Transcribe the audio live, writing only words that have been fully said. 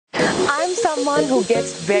I'm someone who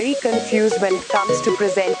gets very confused when it comes to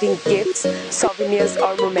presenting gifts, souvenirs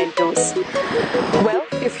or mementos. Well,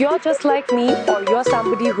 if you're just like me or you're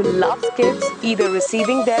somebody who loves gifts, either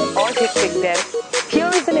receiving them or gifting them, here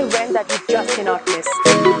is an event that you just cannot miss.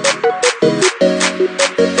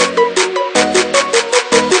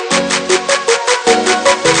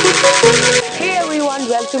 Hey everyone,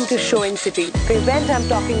 welcome to Showing City. The event I'm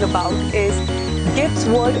talking about is Gifts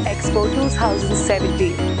World Expo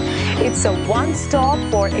 2017. It's a one-stop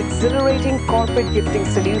for exhilarating corporate gifting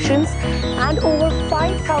solutions, and over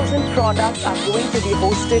 5,000 products are going to be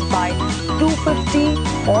hosted by 250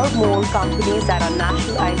 or more companies that are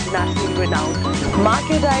national and internationally renowned. Mark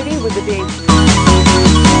your diary with the date.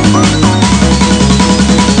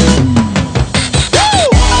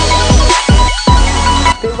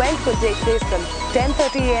 The event will take place from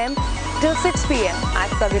 10:30 AM till 6 PM at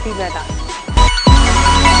Pragati Maidan.